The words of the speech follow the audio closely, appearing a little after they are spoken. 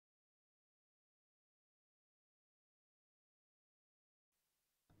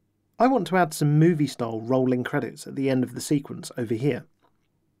I want to add some movie-style rolling credits at the end of the sequence over here.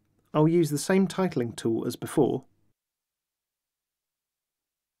 I'll use the same titling tool as before,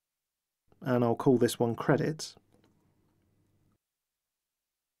 and I'll call this one Credits.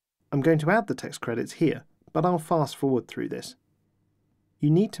 I'm going to add the text credits here, but I'll fast forward through this. You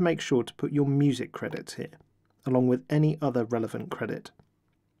need to make sure to put your music credits here, along with any other relevant credit.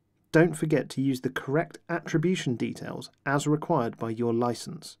 Don't forget to use the correct attribution details as required by your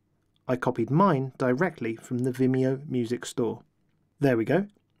license. I copied mine directly from the Vimeo Music Store. There we go.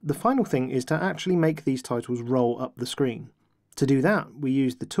 The final thing is to actually make these titles roll up the screen. To do that, we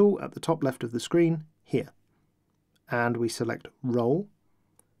use the tool at the top left of the screen here. And we select Roll,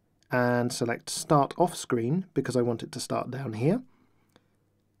 and select Start Off Screen because I want it to start down here,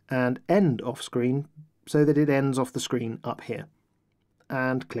 and End Off Screen so that it ends off the screen up here.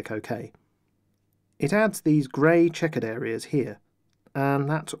 And click OK. It adds these grey checkered areas here, and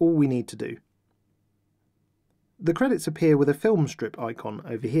that's all we need to do. The credits appear with a film strip icon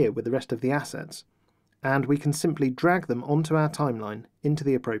over here with the rest of the assets, and we can simply drag them onto our timeline into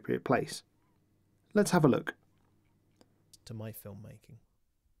the appropriate place. Let's have a look. To my filmmaking.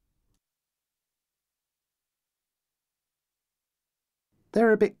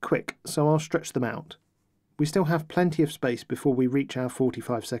 They're a bit quick, so I'll stretch them out. We still have plenty of space before we reach our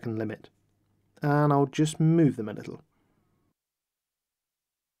 45-second limit, and I'll just move them a little.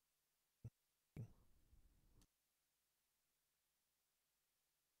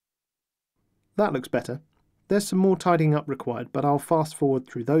 That looks better. There's some more tidying up required, but I'll fast forward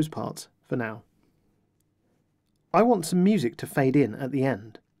through those parts for now. I want some music to fade in at the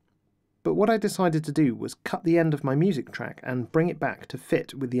end, but what I decided to do was cut the end of my music track and bring it back to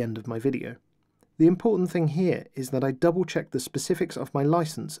fit with the end of my video. The important thing here is that I double check the specifics of my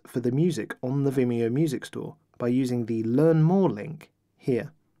license for the music on the Vimeo Music Store by using the Learn More link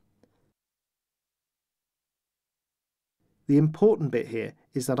here. The important bit here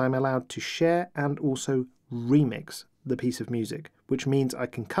is that I'm allowed to share and also remix the piece of music, which means I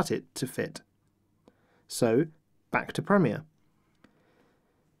can cut it to fit. So, back to Premiere.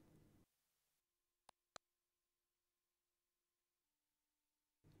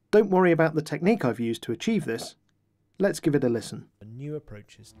 Don't worry about the technique I've used to achieve this. Let's give it a listen. New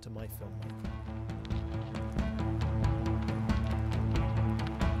approaches to my filmmaking.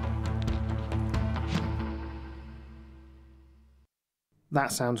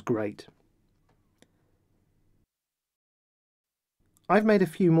 That sounds great. I've made a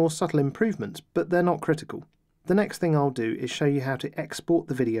few more subtle improvements, but they're not critical. The next thing I'll do is show you how to export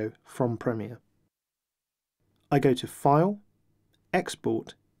the video from Premiere. I go to File,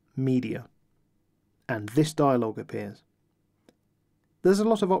 Export, Media, and this dialog appears. There's a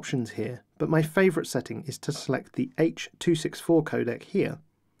lot of options here, but my favourite setting is to select the H.264 codec here,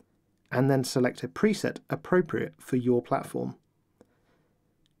 and then select a preset appropriate for your platform.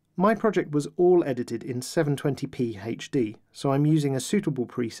 My project was all edited in 720p HD, so I'm using a suitable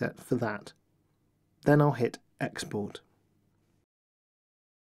preset for that. Then I'll hit Export.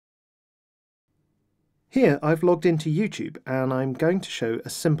 Here I've logged into YouTube and I'm going to show a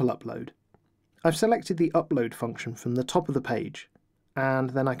simple upload. I've selected the upload function from the top of the page,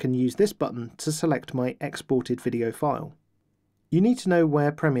 and then I can use this button to select my exported video file. You need to know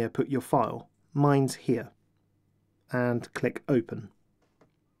where Premiere put your file. Mine's here. And click Open.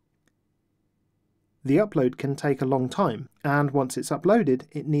 The upload can take a long time, and once it's uploaded,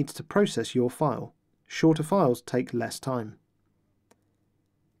 it needs to process your file. Shorter files take less time.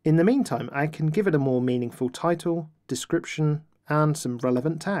 In the meantime, I can give it a more meaningful title, description, and some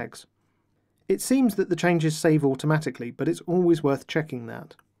relevant tags. It seems that the changes save automatically, but it's always worth checking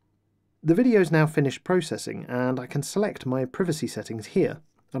that. The video is now finished processing, and I can select my privacy settings here,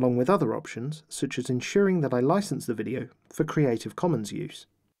 along with other options, such as ensuring that I license the video for Creative Commons use.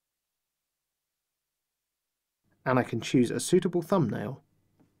 And I can choose a suitable thumbnail.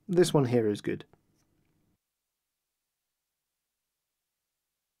 This one here is good.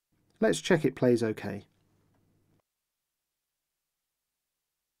 Let's check it plays OK.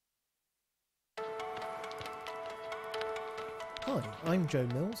 Hi, I'm Joe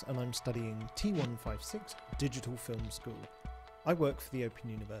Mills and I'm studying T156 Digital Film School. I work for the Open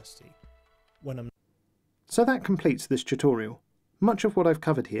University. So that completes this tutorial. Much of what I've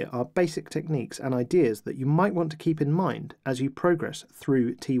covered here are basic techniques and ideas that you might want to keep in mind as you progress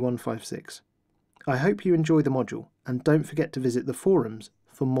through T156. I hope you enjoy the module, and don't forget to visit the forums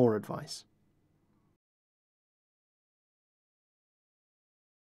for more advice.